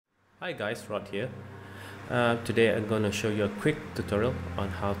Hi guys, Rod here. Today I'm going to show you a quick tutorial on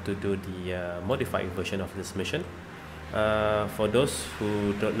how to do the modified version of this mission. For those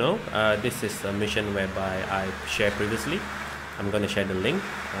who don't know, this is a mission whereby I shared previously. I'm going to share the link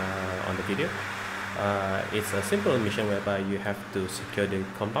on the video. It's a simple mission whereby you have to secure the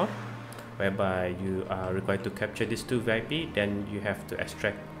compound, whereby you are required to capture these two VIP, then you have to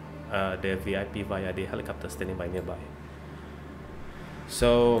extract the VIP via the helicopter standing by nearby.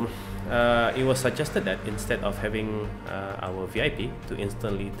 So it was suggested that instead of having our VIP to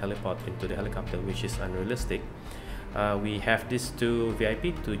instantly teleport into the helicopter, which is unrealistic, we have these two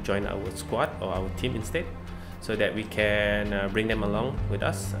VIP to join our squad or our team instead, so that we can bring them along with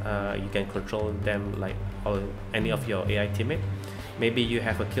us. You can control them like any of your AI teammate. Maybe you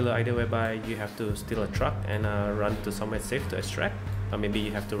have a killer idea whereby you have to steal a truck and run to somewhere safe to extract, or maybe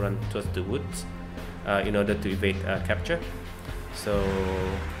you have to run towards the woods in order to evade capture. So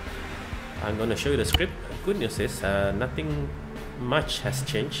I'm going to show you the script. Good news is nothing much has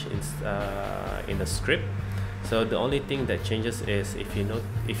changed in the script. So the only thing that changes is,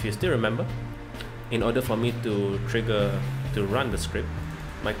 if you still remember, in order for me to run the script,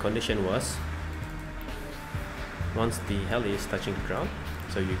 my condition was once the heli is touching the ground,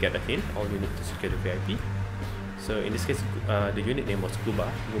 so you get a hint, all you need to secure the VIP. So in this case, the unit name was Guba.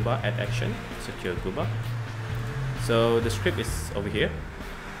 Guba at action, secure Guba. So the script is over here.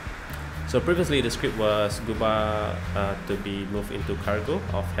 So previously the script was Guba to be moved into cargo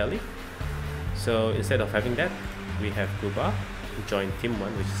of heli. So instead of having that, we have Guba join team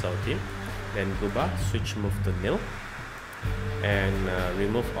 1, which is our team. Then Guba switch move to nil and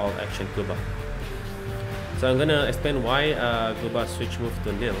remove all action Guba. So I'm gonna explain why Guba switch move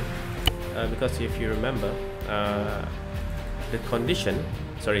to nil, because if you remember,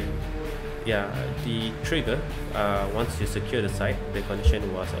 the trigger, once you secure the site, the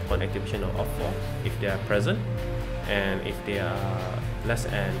condition was upon activation of OP4 if they are present, and if they are less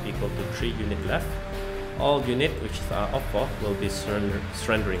than equal to 3 units left, all units which are OP4 will be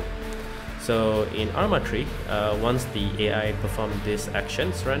surrendering. So in ARMA 3, once the AI perform this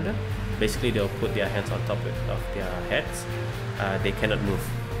action surrender, basically they'll put their hands on top of their heads. They cannot move.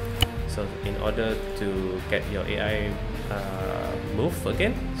 So in order to get your AI move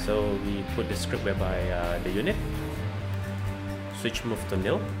again, so we put the script whereby the unit switch move to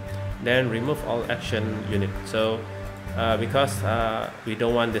nil, then remove all action unit. So because we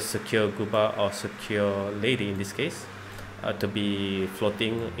don't want the secure Guba or secure lady in this case to be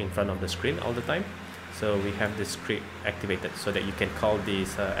floating in front of the screen all the time, so we have the script activated so that you can call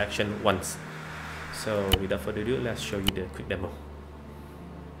this action once. So without further ado, let's show you the quick demo.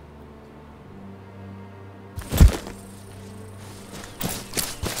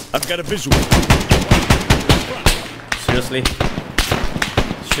 I've got a visual. Seriously?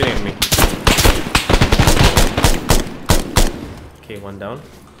 Shooting at me. Okay, one down.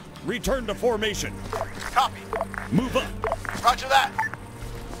 Return to formation. Copy. Move up. Roger that.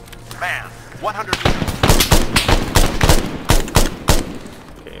 Man, 100 meters.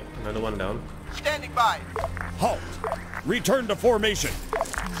 Okay, another one down. Standing by. Halt. Return to formation.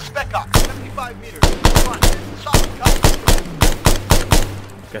 Spec up. 75 meters. Front. Solid copy.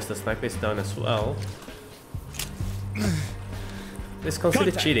 Guess the sniper is down as well. This is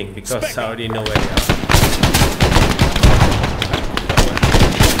considered cheating because I already know where they are.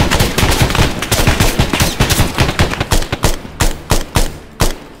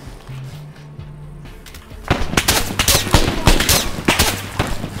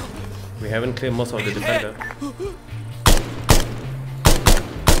 We haven't cleared most of the defender.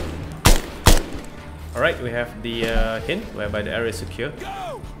 Alright, we have the hint whereby the area is secure.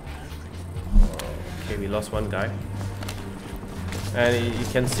 Okay, we lost one guy. And you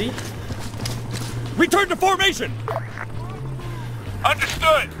can see. Return to formation!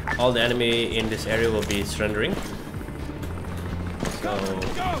 Understood! All the enemy in this area will be surrendering. So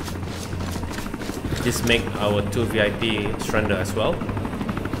this makes our two VIP surrender as well.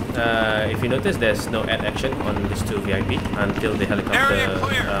 If you notice, there's no add action on these two VIP until the helicopter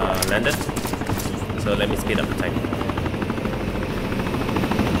landed. So let me speed up the time.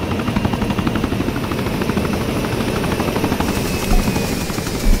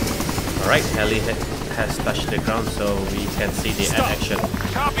 Alright, heli has touched the ground, so we can see the add action on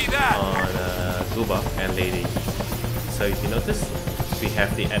Guba and Lady. So if you notice, we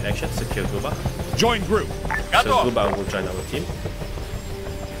have the add action, secure Guba. Join group. So Guba will join our team.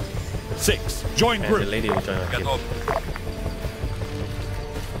 6. Join and group. The Lady will join our team.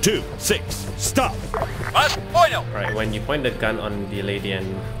 2, 6. Stop. Alright, when you point the gun on the Lady and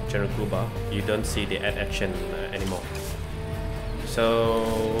General Guba, you don't see the add action anymore.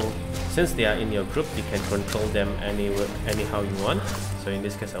 So Since they are in your group, you can control them anyhow you want. So in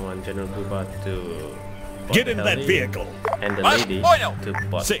this case, I want General Buba to board Get the in that heli, vehicle. and the lady to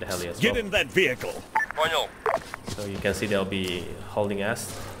board the 6. heli as Get well. in that vehicle. So you can see they'll be holding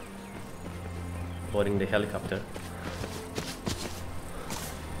us, boarding the helicopter.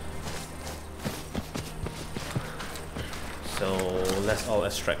 So let's all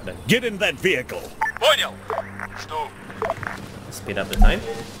extract them. Get in that vehicle. Speed up the time.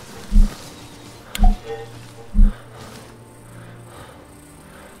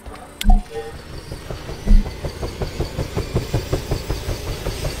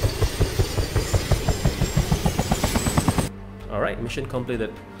 Alright, mission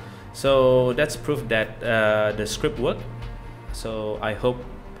completed. So that's proof that the script worked. So I hope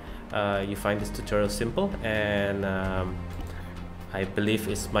you find this tutorial simple, and I believe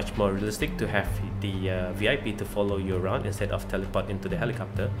it's much more realistic to have the VIP to follow you around instead of teleport into the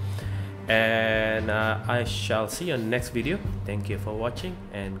helicopter. And I shall see you on the next video. Thank you for watching,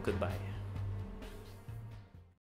 and goodbye.